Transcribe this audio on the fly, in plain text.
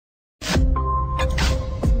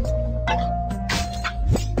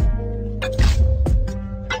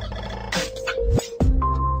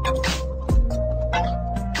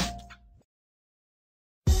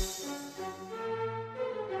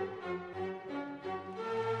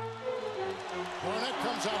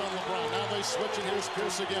comes out on LeBron. Now they switch, and here's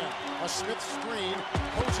Pierce again. A Smith screen.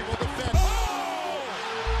 Posey will defend. Oh!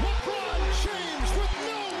 LeBron James with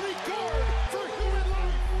no regard for human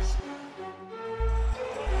life.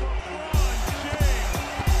 LeBron James.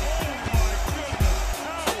 Oh my goodness,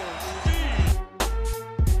 power speed.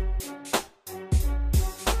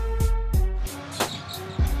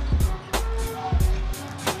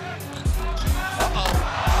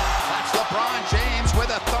 That's LeBron James with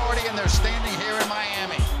authority, and they're standing here in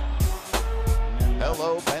Miami.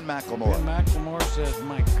 Hello, Ben McLemore. Ben McLemore says,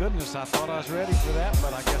 my goodness, I thought I was ready for that,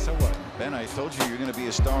 but I guess I wasn't. Ben, I told you you're going to be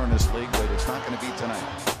a star in this league, but it's not going to be tonight.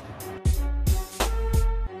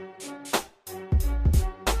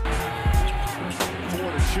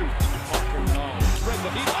 Four to shoot. Parker now. Spread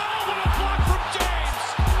the heat. Oh, what a block from James!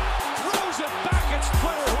 Throws it back. It's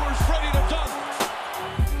Twitter who is ready to dunk.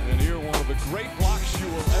 And here, one of the great blocks you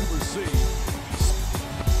will ever see.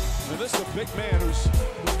 And this is a big man who's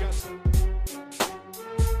got some.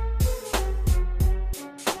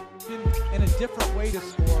 In a different way to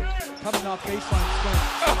score, coming off baseline swing.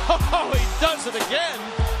 Oh, he does it again.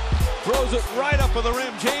 Throws it right up to the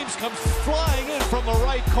rim. James comes flying in from the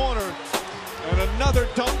right corner. And another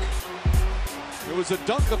dunk. It was a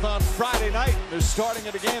dunk-a-thon Friday night. They're starting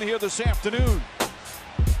it again here this afternoon.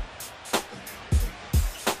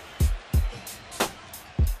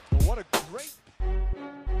 What a great...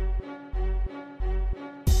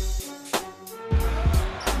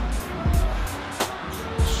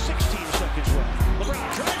 LeBron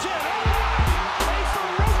drives in. A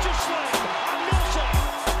ferocious slam on Millsap.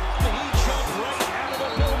 He jumped right out of the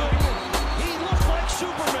building. He looked like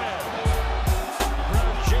Superman.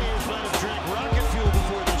 LeBron James might have drank rocket fuel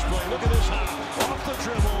before this play. Look at this hop. Off the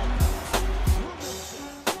dribble.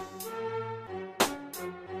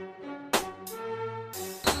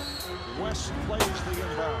 West plays the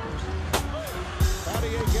inbounds.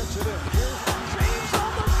 Battier gets it in. Here's James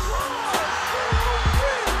on the drive.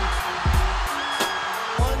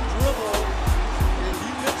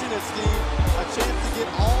 Steve, a chance to get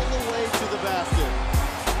all the way to the basket.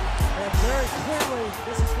 And very clearly,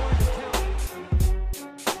 this is going to count.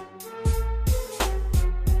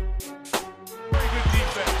 Very good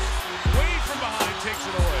defense. Wade from behind takes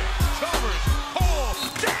it away. Covers. Oh,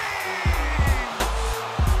 James!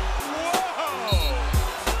 Whoa!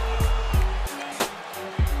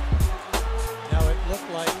 Now it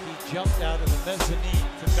looked like he jumped out of the mezzanine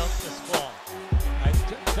to dunk this ball.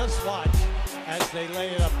 Just watch as they lay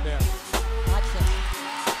it up there. Watch this.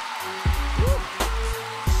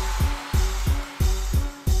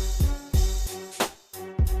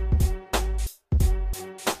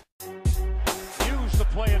 Hughes to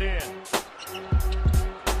play it in.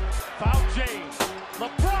 Foul James.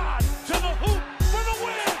 LeBron to the hoop for the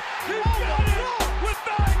win. He got it with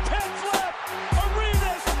 9:10 left.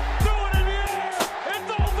 Arenas doing it in the air. It's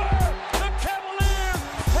over. The Cavaliers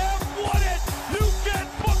have won it. You can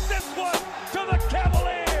book this one to the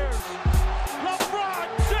Cavaliers. LeBron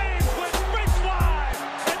James with big slide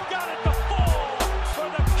and got it to fall for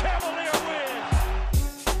the Cavalier win.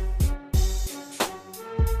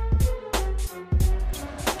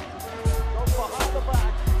 Goes behind the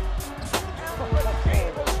back. And the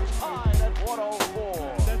game is tied at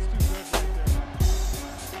 104. That's too good right there.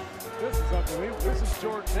 This is unbelievable. This is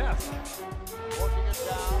Jordan-esque. Working it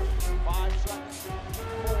down. 5 seconds.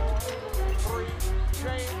 4, 3.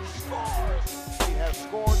 James scores. He has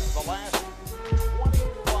scored the last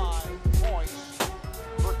 25 points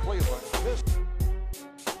for Cleveland.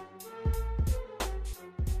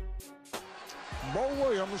 Mo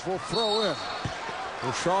Williams will throw in.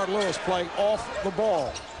 Rashard Lewis playing off the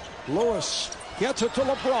ball. Lewis gets it to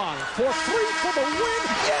LeBron for 3 for the win.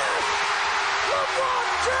 Yes! LeBron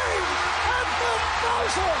James at the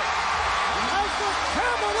buzzer as the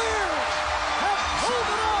Cavaliers have pulled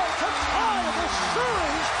it out to tie the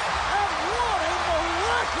series, and what a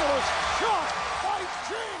miraculous shot by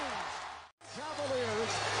James!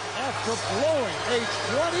 Cavaliers, after blowing a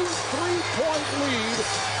 23-point lead,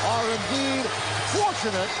 are indeed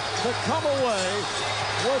fortunate to come away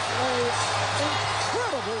with an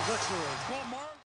incredible victory.